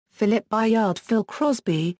Philip Bayard. Phil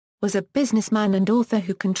Crosby was a businessman and author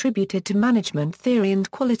who contributed to management theory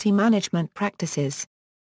and quality management practices.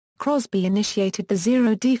 Crosby initiated the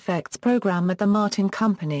Zero Defects program at the Martin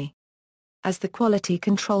Company. As the quality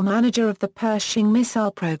control manager of the Pershing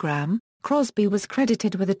missile program, Crosby was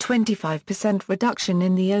credited with a 25% reduction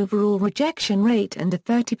in the overall rejection rate and a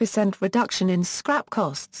 30% reduction in scrap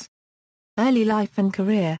costs. Early life and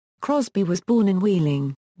career. Crosby was born in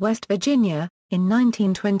Wheeling, West Virginia, in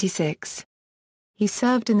 1926. He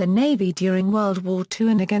served in the Navy during World War II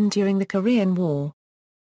and again during the Korean War.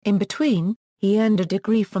 In between, he earned a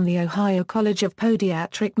degree from the Ohio College of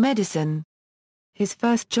Podiatric Medicine. His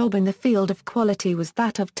first job in the field of quality was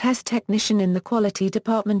that of test technician in the quality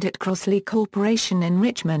department at Crosby Corporation in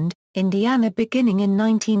Richmond, Indiana beginning in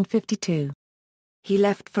 1952. He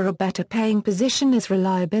left for a better-paying position as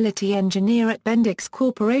reliability engineer at Bendix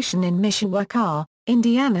Corporation in Mishawaka,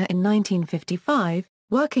 Indiana in 1955,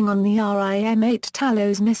 working on the RIM-8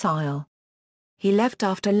 Talos missile. He left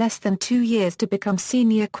after less than 2 years to become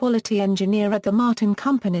senior quality engineer at the Martin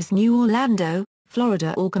Company's New Orlando,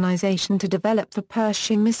 Florida organization to develop the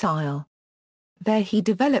Pershing missile. There he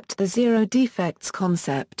developed the Zero Defects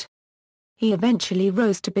concept. He eventually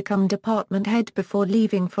rose to become department head before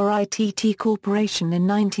leaving for ITT Corporation in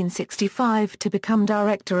 1965 to become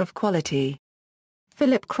director of quality.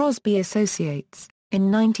 Philip Crosby Associates. In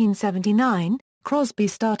 1979, Crosby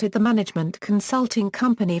started the management consulting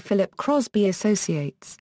company Philip Crosby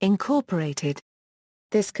Associates, Incorporated.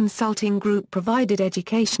 This consulting group provided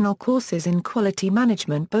educational courses in quality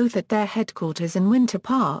management both at their headquarters in Winter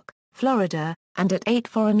Park, Florida, and at 8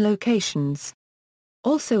 foreign locations.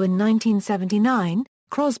 Also in 1979,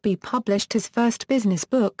 Crosby published his first business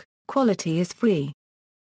book, Quality is Free.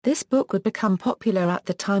 This book would become popular at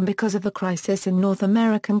the time because of a crisis in North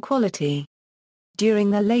American quality. During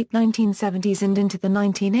the late 1970s and into the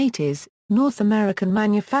 1980s, North American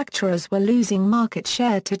manufacturers were losing market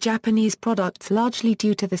share to Japanese products largely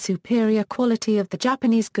due to the superior quality of the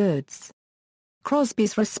Japanese goods.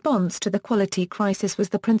 Crosby's response to the quality crisis was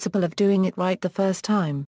the principle of doing it right the first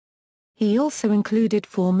time. He also included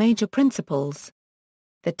 4 major principles.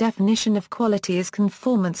 The definition of quality is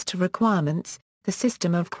conformance to requirements, the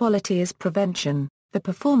system of quality is prevention, the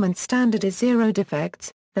performance standard is zero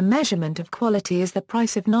defects, the measurement of quality is the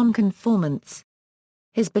price of non-conformance.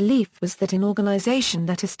 His belief was that an organization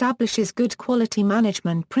that establishes good quality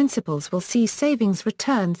management principles will see savings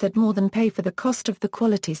returns that more than pay for the cost of the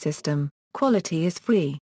quality system. Quality is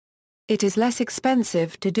free. It is less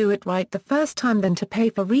expensive to do it right the first time than to pay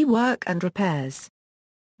for rework and repairs.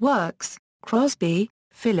 Works, Crosby,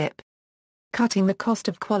 Philip. Cutting the cost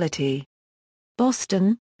of quality.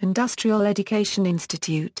 Boston, Industrial Education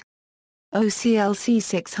Institute. OCLC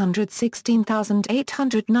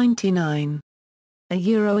 616899.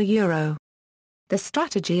 €1. The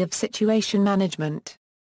Strategy of Situation Management.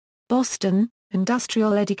 Boston,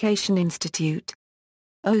 Industrial Education Institute.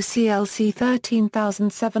 OCLC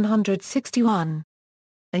 13761.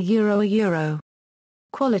 €1.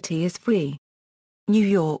 Quality is free. New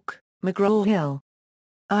York, McGraw-Hill.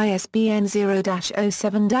 ISBN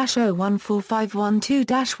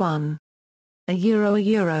 0-07-014512-1.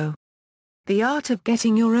 €1. The Art of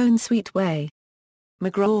Getting Your Own Sweet Way.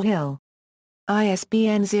 McGraw-Hill.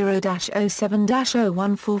 ISBN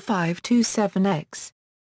 0-07-014527-X.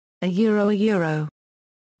 €1.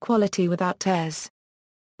 Quality Without Tears.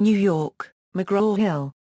 New York,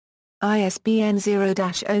 McGraw-Hill. ISBN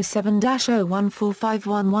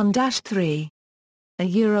 0-07-014511-3.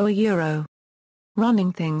 €1.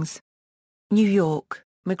 Running Things. New York,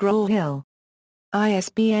 McGraw-Hill.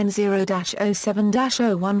 ISBN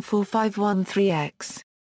 0-07-014513-X.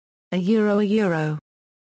 €1.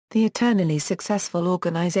 The Eternally Successful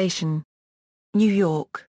Organization. New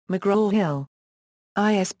York, McGraw-Hill.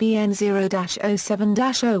 ISBN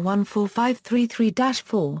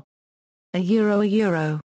 0-07-014533-4.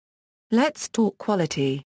 €1. Let's Talk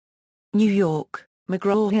Quality. New York,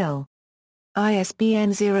 McGraw-Hill.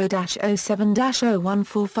 ISBN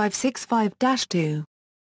 0-07-014565-2.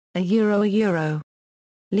 €1.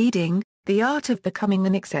 Leading, The Art of Becoming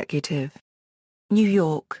an Executive. New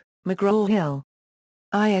York, McGraw-Hill.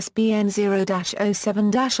 ISBN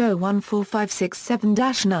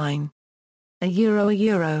 0-07-014567-9.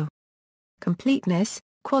 €1. Completeness,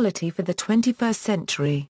 Quality for the 21st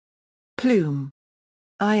Century. Plume.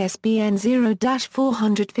 ISBN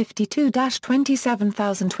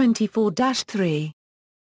 0-452-27024-3.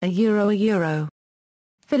 €1.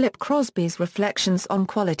 Philip Crosby's Reflections on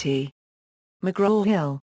Quality.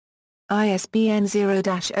 McGraw-Hill. ISBN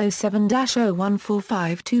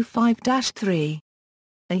 0-07-014525-3.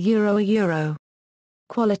 €1.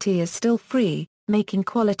 Quality is still free, making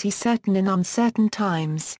quality certain in uncertain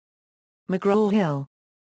times. McGraw-Hill.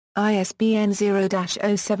 ISBN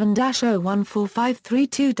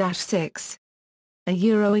 0-07-014532-6. A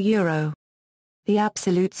Euro. The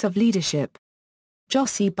Absolutes of Leadership.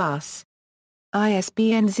 Jossie Buss.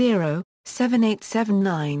 ISBN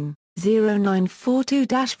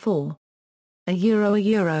 0-7879-0942-4. A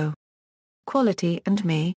Euro. Quality and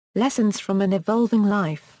Me, Lessons from an Evolving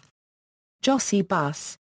Life. Jossie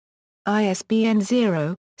Buss. ISBN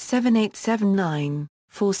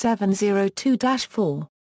 0-7879-4702-4.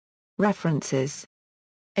 References.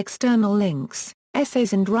 External links,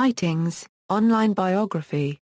 essays and writings, online biography.